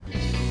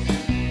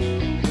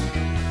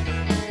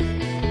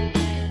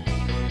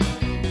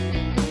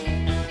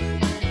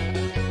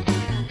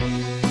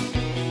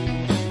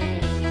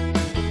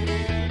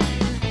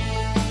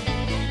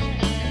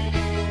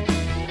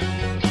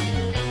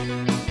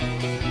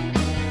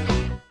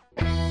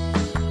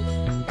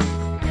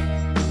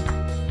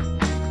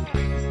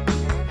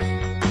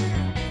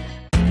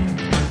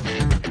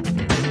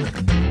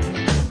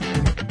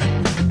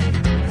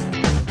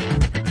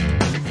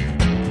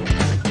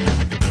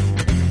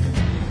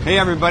Hey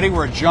everybody,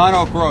 we're at John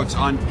O'Groats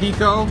on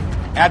Pico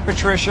at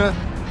Patricia,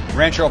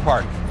 Rancho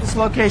Park. This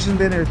location's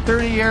been here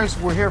 30 years.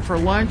 We're here for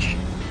lunch.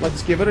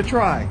 Let's give it a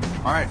try.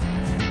 All right.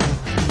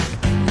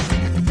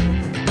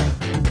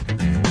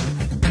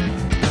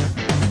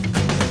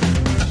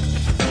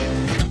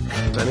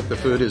 I think the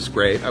food is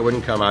great. I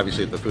wouldn't come,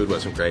 obviously, if the food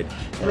wasn't great.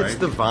 And it's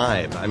the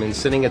vibe. I mean,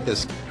 sitting at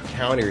this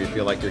counter, you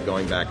feel like you're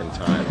going back in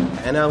time.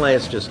 And LA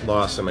has just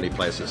lost so many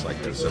places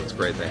like this, so it's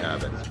great to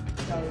have it.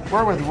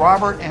 We're with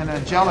Robert and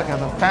Angelica,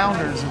 the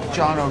founders of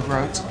John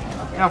O'Groats.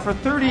 Now, for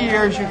 30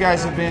 years you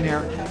guys have been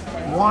here.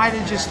 Why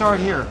did you start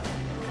here?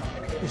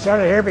 We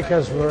started here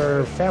because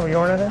we're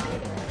family-oriented,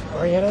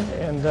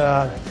 and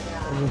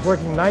we was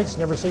working nights,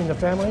 never seeing the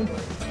family.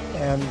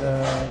 And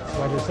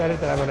so I decided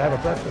that I would have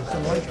a breakfast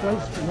and lunch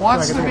place.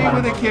 Wants so to be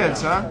with the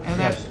kids, huh? And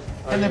yes.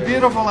 And the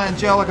beautiful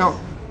Angelica,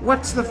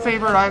 what's the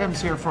favorite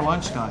items here for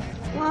lunchtime?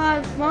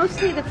 Well,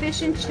 mostly the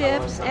fish and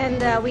chips,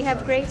 and we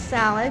have great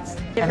salads.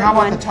 And how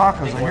about the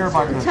tacos? I hear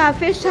about the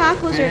Fish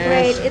tacos are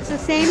great. It's the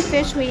same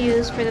fish we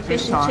use for the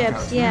fish and tacos.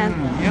 chips. Yeah.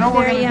 You know what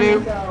we're Very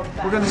going to yummy.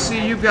 do? We're going to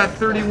see you've got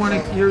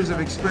 31 years of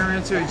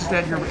experience here. You just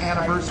had your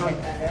anniversary.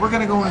 We're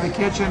going to go into the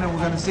kitchen and we're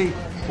going to see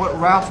what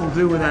Ralph will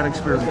do with that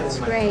experience.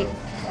 Great.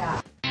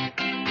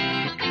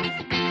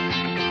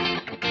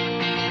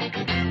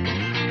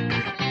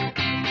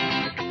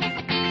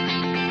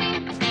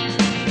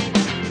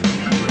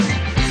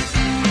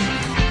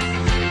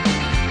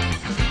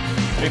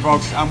 Hey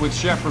folks, I'm with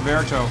Chef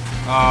Roberto.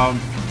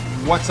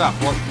 What's up?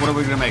 What are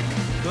we going to make?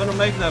 We're going to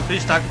make the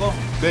fish taco.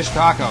 Fish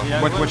taco.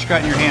 Yeah, what you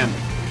got in your hand?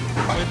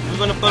 We're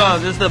going to put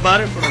this is the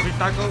butter for the fish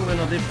taco. We're going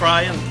to deep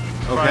fry and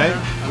fry Okay. it.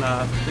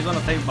 And it's going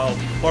to take about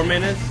 4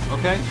 minutes.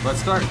 Okay, let's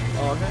start.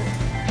 Okay.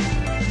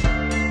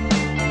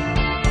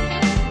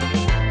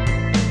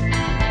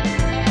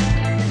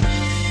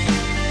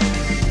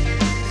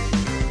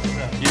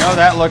 You know,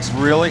 that looks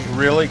really,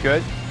 really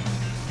good.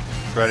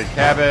 Shredded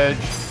cabbage.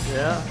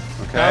 Yeah.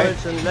 Okay.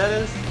 Cabbage and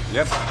lettuce.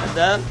 Yep. And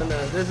then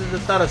this is the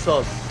tartar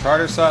sauce.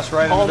 Tartar sauce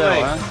right in the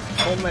middle, huh?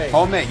 Homemade.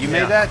 Homemade. You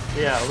made that?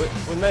 Yeah,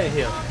 we made it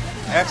here.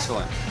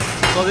 Excellent.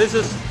 So this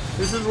is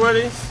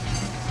ready.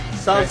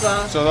 Salsa.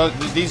 Okay. So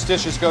these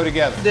dishes go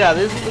together. Yeah,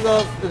 this is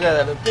go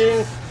together. The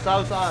beans,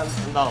 salsa,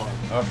 and that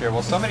one. Okay,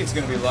 well somebody's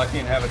going to be lucky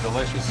and have a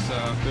delicious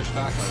fish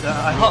taco. Yeah,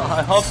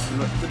 I hope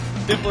the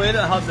people eat it.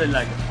 I hope they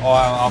like it. Oh,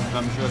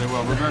 I'm sure they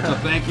will. Roberto,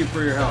 thank you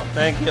for your help.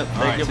 Thank you. All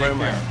Thank right, you very take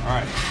much. care.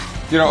 All right.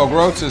 You know,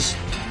 O'Groats is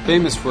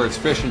famous for its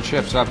fish and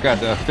chips. I've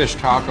got a fish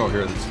taco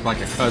here that's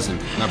like a cousin,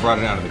 and I brought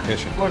it out of the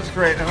kitchen. Looks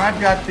great. And I've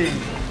got the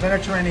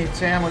Mediterranean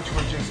sandwich,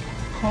 which is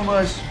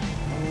hummus,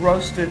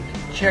 roasted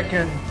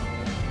chicken,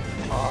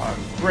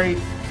 great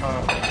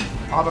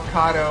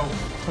avocado,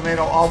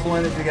 tomato, all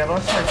blended together.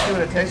 Let's try to see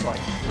what it tastes like.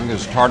 And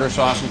there's tartar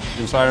sauce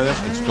inside of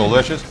this. It's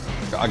delicious.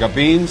 I got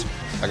beans,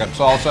 I got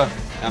salsa.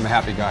 I'm a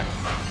happy guy.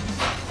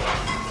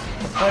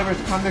 The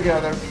flavors come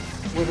together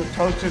with a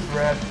toasted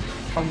bread.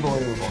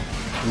 Unbelievable.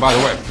 And by the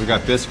way, we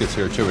got biscuits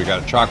here too. We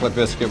got a chocolate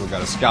biscuit, we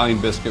got a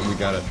scallion biscuit, we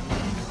got a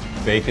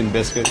bacon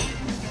biscuit.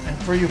 And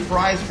for you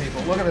fries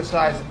people, look at the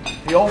size.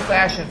 The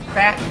old-fashioned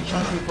fat and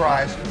chunky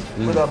fries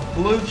with a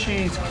blue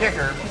cheese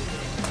kicker. This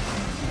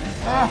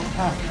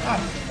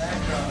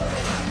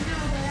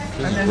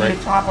And is then great.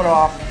 you top it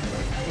off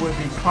with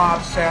the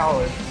Cobb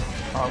salad,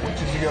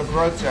 which is the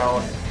O'Groats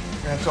salad.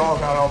 And it's all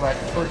got all that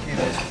turkey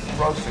that's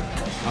roasted.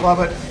 Love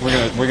it.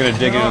 We're gonna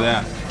dig into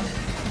that.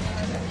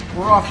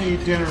 We're off to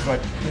eat dinner,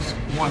 but this is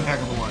one heck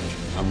of a lunch.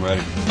 I'm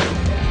ready.